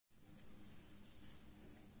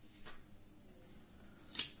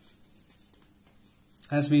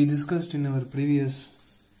As we discussed in our previous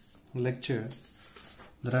lecture,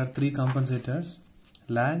 there are three compensators: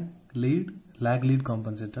 lag, lead, lag-lead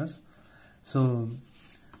compensators. So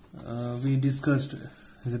we discussed,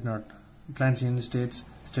 is it not, transient states,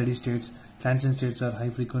 steady states. Transient states are high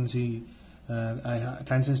frequency.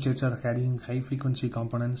 Transient states are having high frequency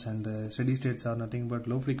components, and steady states are nothing but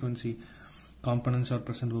low frequency components are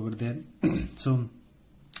present over there. So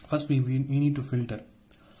first we need to filter.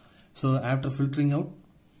 So after filtering out,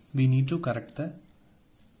 we need to correct the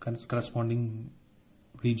corresponding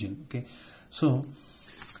region. Okay, so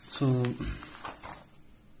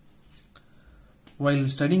while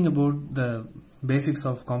studying about the basics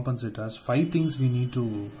of compensators, 5 things we need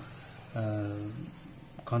to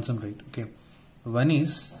concentrate. Okay, one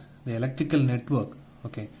is the electrical network.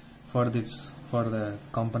 Okay, for the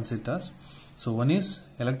compensators. So one is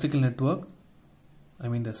electrical network, I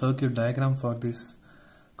mean the circuit diagram for this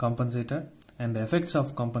compensator, and the effects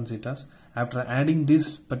of compensators. After adding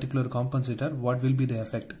this particular compensator, what will be the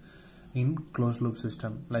effect in closed loop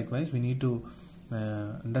system? Likewise, we need to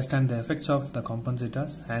understand the effects of the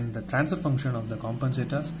compensators and the transfer function of the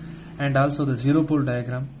compensators, and also the zero pole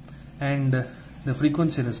diagram and the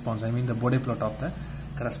frequency response, I mean the Bode plot of the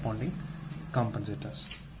corresponding compensators.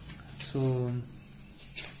 So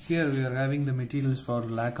here we are having the materials for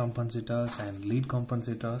lag compensators and lead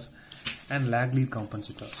compensators and lag lead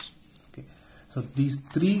compensators. Okay, so these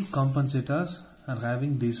 3 compensators are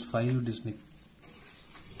having these 5 distinct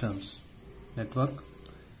terms: network,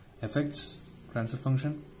 effects, transfer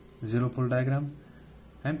function, zero pole diagram,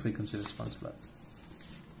 and frequency response plot.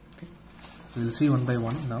 Okay, we will see one by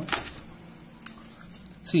one now.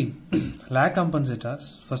 See, lag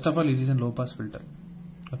compensators, first of all, it is a low pass filter.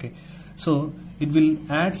 Okay, so it will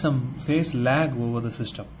add some phase lag over the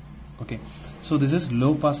system. Okay, so this is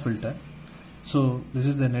low pass filter. So this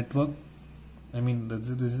is the network, I mean this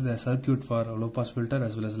is the circuit for a low pass filter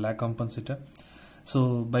as well as lag compensator.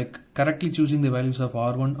 So by correctly choosing the values of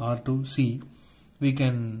R1, R2, C, we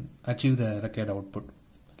can achieve the required output.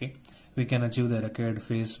 Okay, we can achieve the required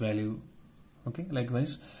phase value. Okay,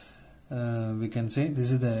 likewise we can say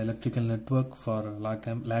this is the electrical network for lag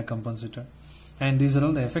compensator, and these are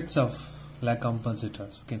all the effects of lag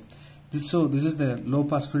compensators. Okay, this is the low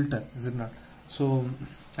pass filter, is it not? So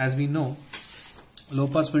as we know, low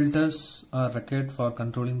pass filters are required for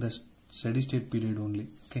controlling the steady state period only.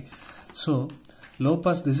 Okay, so low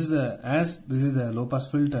pass, this is the low pass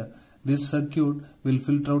filter. This circuit will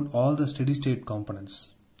filter out all the steady state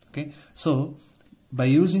components. Okay, so by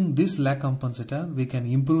using this lag compensator, we can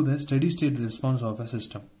improve the steady state response of a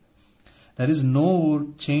system. There is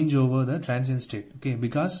no change over the transient state. Okay,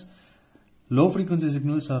 because low frequency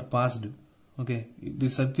signals are passed. Okay,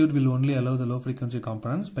 this circuit will only allow the low frequency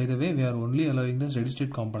components. By the way, we are only allowing the steady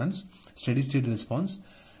state components, steady state response.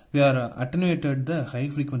 We are attenuated the high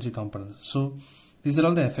frequency components. So these are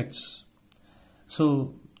all the effects.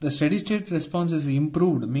 So the steady state response is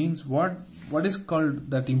improved, means what is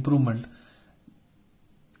called that improvement?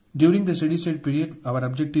 During the steady state period, our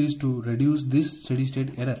objective is to reduce this steady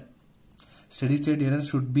state error. Steady state error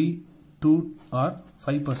should be 2 or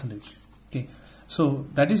 5%. Okay, so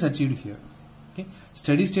that is achieved here. Okay,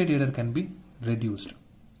 steady state error can be reduced.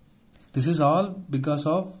 This is all because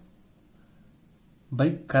of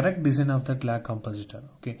by correct design of that lag compensator.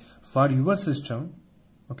 Okay, for your system,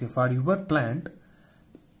 okay, for your plant,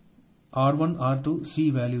 R1, R2, C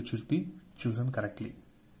value should be chosen correctly.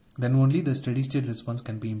 Then only the steady state response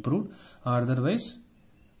can be improved, or otherwise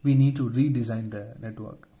we need to redesign the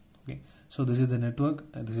network. Okay, so this is the network,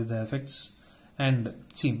 this is the effects, and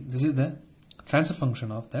see, this is the transfer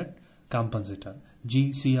function of that compensator.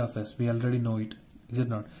 G C of S, we already know it, is it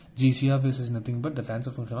not? G C of S is nothing but the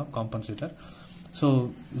transfer function of compensator.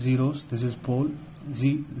 So zeros, this is pole,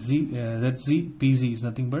 ZZ, PZ is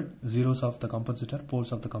nothing but zeros of the compensator,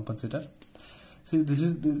 poles of the compensator. See, this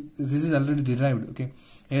is already derived. Okay,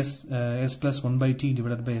 S plus 1 by T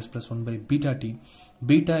divided by S plus 1 by beta T.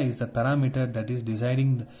 Beta is the parameter that is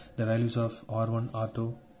deciding the values of R1,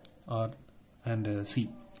 R2, R and C.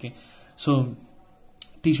 Okay, so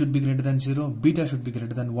T should be greater than 0, beta should be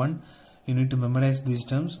greater than 1. You need to memorize these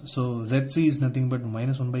terms. So ZC is nothing but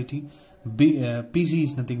minus 1 by T. PC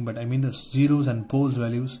is nothing but, I mean the zeros and poles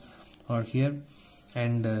values are here.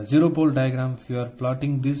 And zero pole diagram, if you are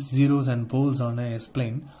plotting these zeros and poles on a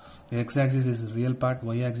S-plane, the x-axis is real part,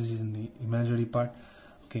 y-axis is in the imaginary part.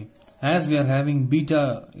 Okay, as we are having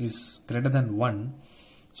beta is greater than 1,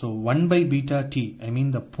 so 1 by beta T, I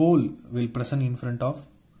mean the pole will present in front of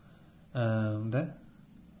the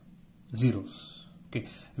zeros. Okay,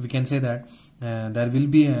 we can say that there will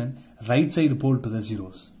be a right side pole to the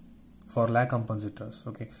zeros. for lag compensators.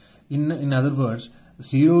 Okay, in other words,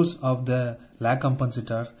 zeros of the lag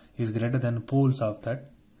compensator is greater than poles of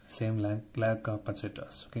that same lag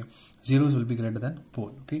compensators. Okay, zeros will be greater than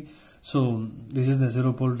pole. Okay, so this is the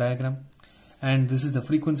zero pole diagram, and this is the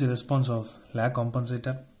frequency response of lag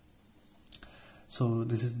compensator. So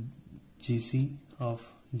this is GC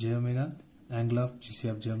of j omega, angle of GC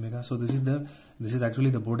of j omega. So this is actually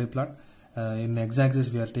the Bode plot. In x-axis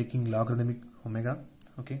we are taking logarithmic omega.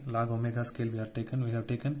 Okay, log omega scale we have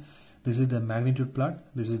taken. This is the magnitude plot.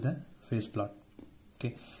 This is the phase plot.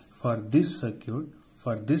 Okay, for this circuit,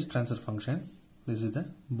 for this transfer function, this is the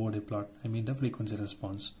Bode plot. I mean the frequency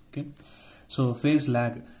response. Okay, so phase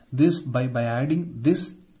lag. This by adding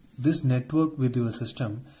this network with your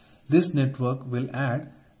system, this network will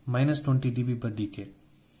add minus 20 dB per decade.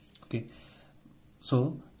 Okay,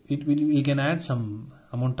 so we can add some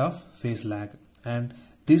amount of phase lag, and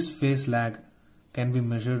this phase lag can be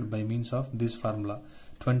measured by means of this formula,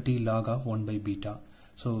 20 log of 1 by beta.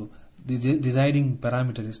 So the deciding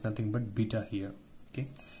parameter is nothing but beta here. Okay,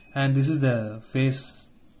 and this is the phase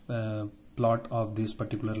plot of this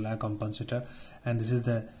particular lag compensator, and this is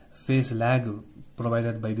the phase lag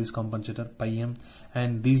provided by this compensator pi m,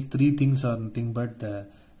 and these three things are nothing but the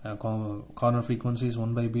corner frequency is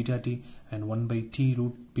 1 by beta t and 1 by t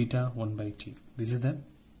root beta 1 by t. These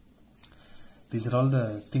are all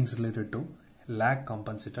the things related to lag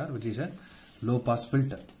compensator, which is a low pass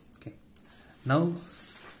filter. Okay, now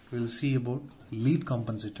we will see about lead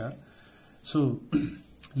compensator. So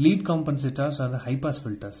lead compensators are the high pass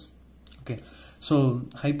filters. Okay, so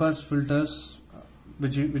high pass filters,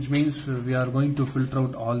 which means we are going to filter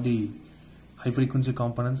out all the high frequency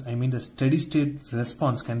components. I mean the steady state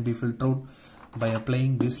response can be filtered out by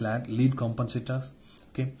applying these lead compensators.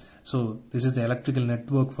 Okay, so this is the electrical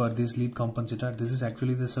network for this lead compensator. This is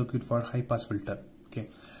actually the circuit for high pass filter. Okay,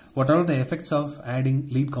 what are the effects of adding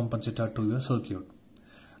lead compensator to your circuit?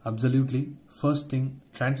 Absolutely, first thing,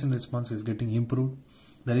 transient response is getting improved.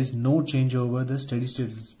 There is no change over the steady state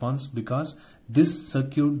response, because this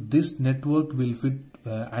circuit, this network will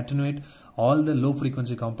attenuate all the low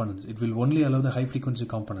frequency components. It will only allow the high frequency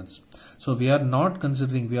components. So we are not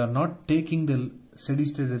taking the steady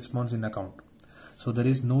state response in account. So there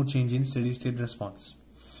is no change in steady state response.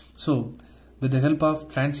 So with the help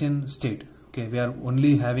of transient state, okay, we are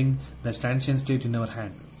only having the transient state in our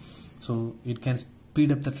hand. So it can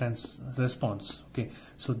speed up the response. Okay,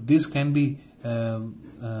 so this can be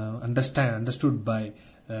understood by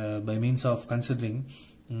means of considering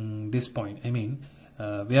this point. I mean,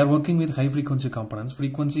 we are working with high frequency components.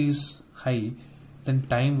 Frequency is high, then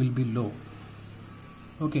time will be low.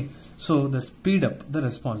 Okay, so the speed up the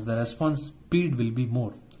response speed will be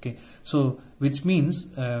more. Okay, so which means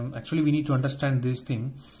actually we need to understand this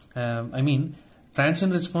thing. I mean,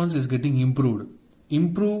 transient response is getting improved.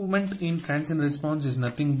 Improvement in transient response is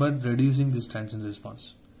nothing but reducing this transient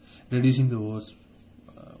response, reducing the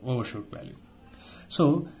overshoot value.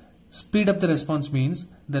 So speed up the response means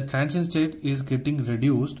the transient state is getting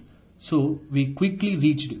reduced. So we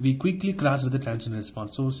quickly crossed the transient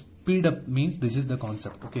response. So speed up means this is the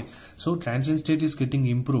concept. Okay, so transient state is getting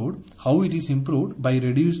improved. How it is improved? By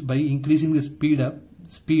increasing the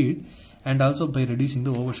speed and also by reducing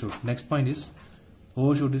the overshoot. Next point is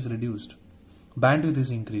overshoot is reduced, bandwidth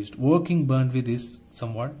is increased, working bandwidth is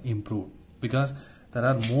somewhat improved, because there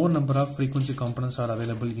are more number of frequency components are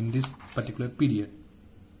available in this particular period.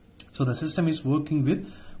 So the system is working with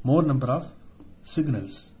more number of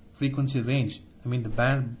signals, frequency range. I mean the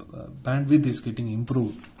bandwidth is getting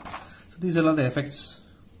improved. So these are all the effects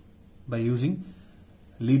by using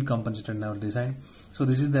lead compensator in our design. So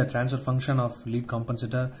this is the transfer function of lead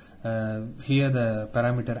compensator. Here the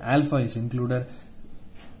parameter alpha is included.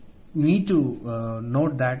 You need to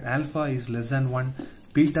note that alpha is less than 1,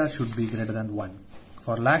 beta should be greater than 1.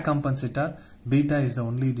 For lag compensator, beta is the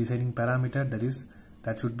only deciding parameter,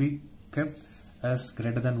 that should be kept as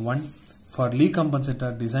greater than 1. For lead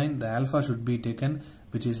compensator design, the alpha should be taken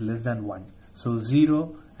which is less than 1. So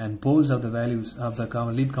 0 and poles of the values of the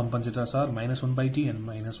lead compensators are minus 1 by t and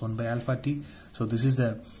minus 1 by alpha t. So this is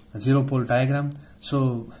the 0 pole diagram.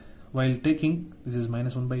 So while taking, this is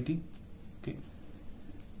minus 1 by t. Okay.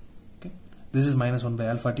 This is minus 1 by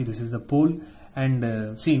alpha t. This is the pole,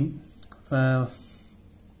 and see,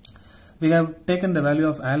 we have taken the value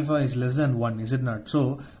of alpha is less than 1, is it not?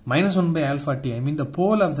 So minus 1 by alpha t, I mean the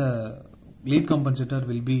pole of the lead compensator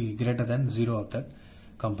will be greater than 0 of that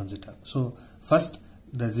compensator. So first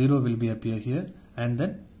the 0 will be appear here, and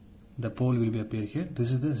then the pole will be appear here.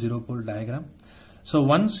 This is the 0 pole diagram. So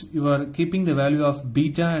once you are keeping the value of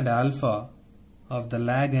beta and alpha of the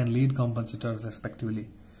lag and lead compensators respectively,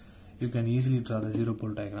 you can easily draw the zero pole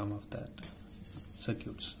diagram of that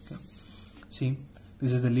circuits. Okay. See,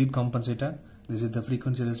 this is the lead compensator, this is the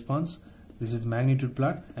frequency response, this is magnitude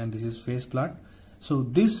plot, and this is phase plot. So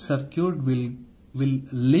this circuit will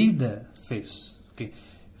lead the phase. Okay,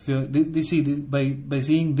 if you see this, by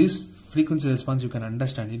seeing this frequency response, you can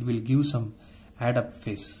understand it will give some add up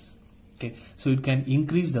phase. Okay, so it can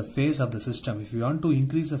increase the phase of the system. If you want to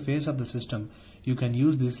increase the phase of the system, you can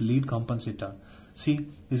use this lead compensator. See,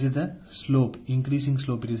 this is the slope, increasing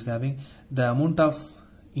slope. It is having the amount of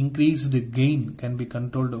increased gain can be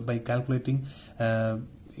controlled by calculating.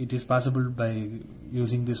 It is possible by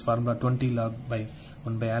using this formula 20 log by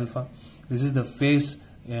 1 by alpha. This is the phase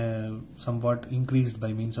somewhat increased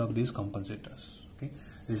by means of these compensators. Okay,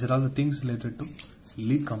 these are all the things related to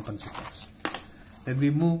lead compensators. Let me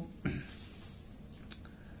move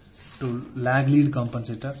to lag lead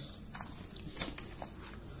compensators.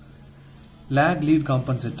 Lag lead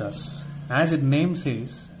compensators, as its name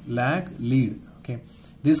says, lag lead. Okay,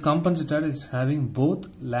 this compensator is having both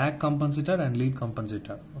lag compensator and lead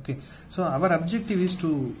compensator. Okay, so our objective is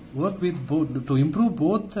to work with both, to improve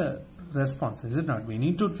both the response, is it not? We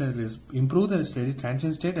need to improve the steady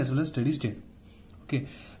transient state as well as steady state. Okay,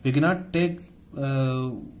 we cannot take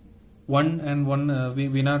one and one.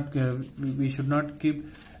 We should not keep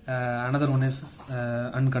another one as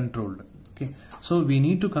uncontrolled. Okay, so we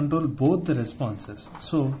need to control both the responses.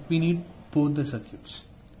 So we need both the circuits,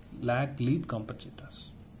 lag lead compensators.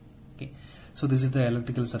 Okay, so this is the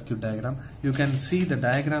electrical circuit diagram. You can see the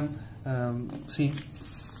diagram. See,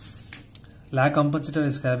 lag compensator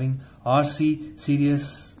is having RC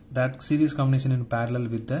series, that series combination in parallel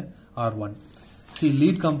with the R1. See,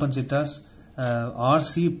 lead compensators,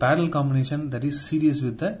 RC parallel combination, that is series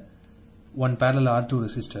with the one parallel R2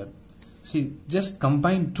 resistor. See, just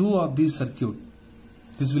combine two of these circuit.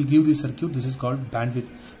 This will give this circuit. This is called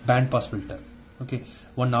band pass filter. Okay,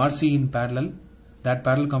 one RC in parallel, that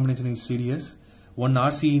parallel combination is series. One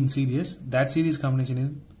RC in series, that series combination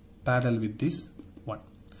is parallel with this one.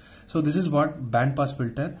 So this is what band pass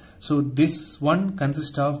filter. So this one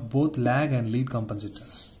consists of both lag and lead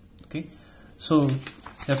compensators. Okay, so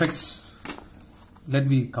effects. Let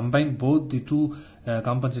me combine both the two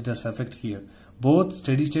compensators effect here. Both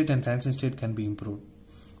steady state and transient state can be improved.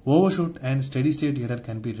 Overshoot and steady state error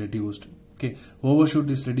can be reduced. Okay, overshoot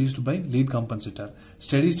is reduced by lead compensator.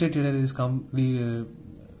 Steady state error is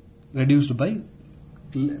reduced by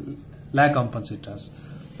lag compensators.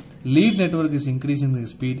 Lead network is increasing the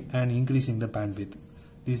speed and increasing the bandwidth.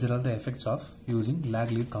 These are all the effects of using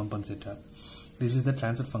lag lead compensator. This is the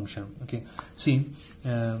transfer function. Okay, see,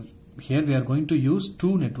 here we are going to use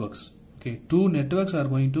two networks. Okay, two networks are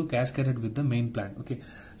going to cascade with the main plant. Okay,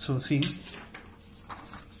 so see,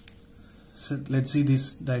 so let's see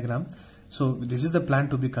this diagram. So this is the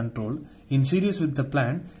plant to be controlled. In series with the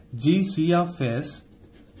plant, GC of S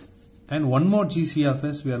and one more GC of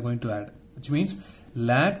S we are going to add, which means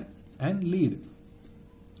lag and lead.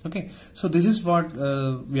 Okay, so this is what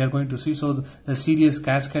we are going to see. So the series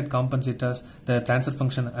cascade compensators, the transfer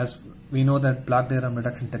function, as we know that block diagram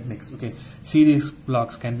reduction techniques. Okay, series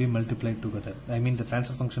blocks can be multiplied together. I mean the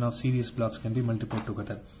transfer function of series blocks can be multiplied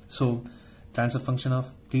together. So transfer function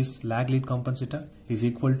of this lag lead compensator is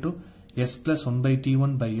equal to S plus 1 by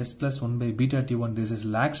T1 by S plus 1 by beta T1. This is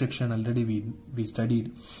lag section, already we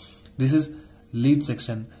studied. This is lead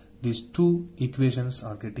section. These two equations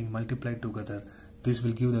are getting multiplied together. This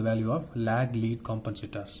will give the value of lag lead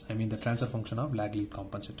compensators. I mean the transfer function of lag lead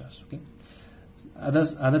compensators. Okay.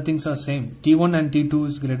 Other things are same. T1 and T2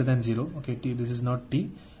 is greater than 0. Okay, this is not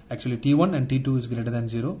T. Actually T1 and T2 is greater than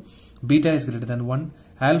 0. Beta is greater than 1.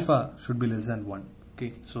 Alpha should be less than 1.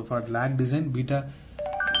 Okay, so for lag design, beta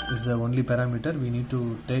is the only parameter. We need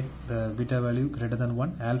to take the beta value greater than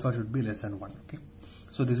 1. Alpha should be less than 1. Okay,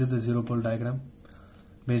 so this is the zero pole diagram.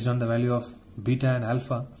 Based on the value of beta and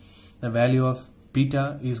alpha, the value of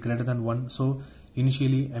beta is greater than 1. So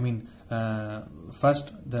initially, I mean,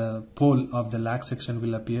 first the pole of the lag section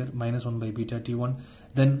will appear minus 1 by beta T1,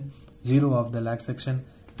 then 0 of the lag section,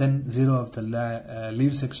 then 0 of the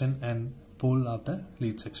lead section, and pole of the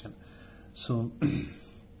lead section. So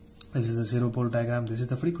this is the zero pole diagram. This is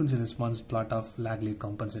the frequency response plot of lag lead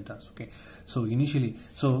compensators. Okay, so initially,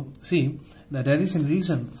 so see that there is a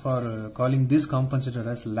reason for calling this compensator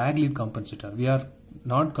as lag lead compensator. We are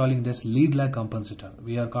not calling it as lead lag compensator.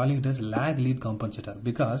 We are calling it as lag lead compensator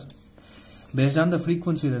because based on the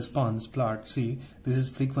frequency response plot, see, this is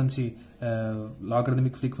frequency,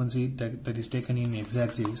 logarithmic frequency that is taken in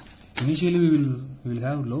x-axis. Initially we will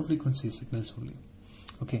have low frequency signals only.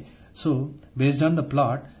 Okay, so based on the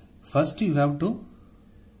plot, first you have to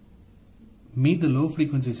meet the low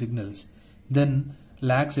frequency signals, then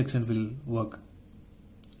lag section will work.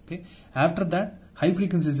 Okay. After that, high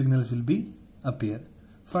frequency signals will be appear.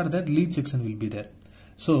 For that, lead section will be there.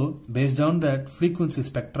 So based on that frequency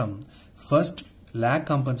spectrum, first lag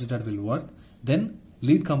compensator will work, then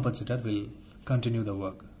lead compensator will continue the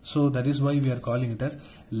work. So that is why we are calling it as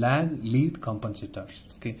lag lead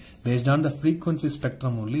compensators. Okay, based on the frequency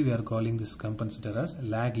spectrum only, we are calling this compensator as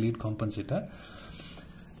lag lead compensator.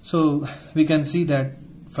 So we can see that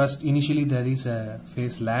first initially there is a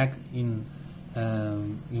phase lag in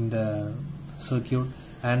the circuit,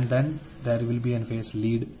 and then there will be a phase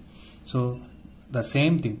lead. So the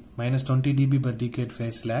same thing, minus 20 dB per decade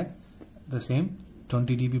phase lag, the same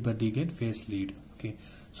 20 dB per decade phase lead. Okay,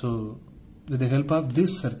 so with the help of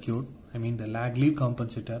this circuit, I mean the lag lead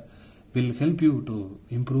compensator, will help you to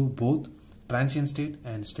improve both transient state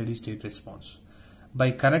and steady state response.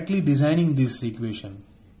 By correctly designing this equation,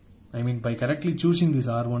 I mean by correctly choosing this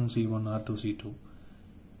R1, C1, R2, C2,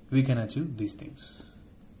 we can achieve these things.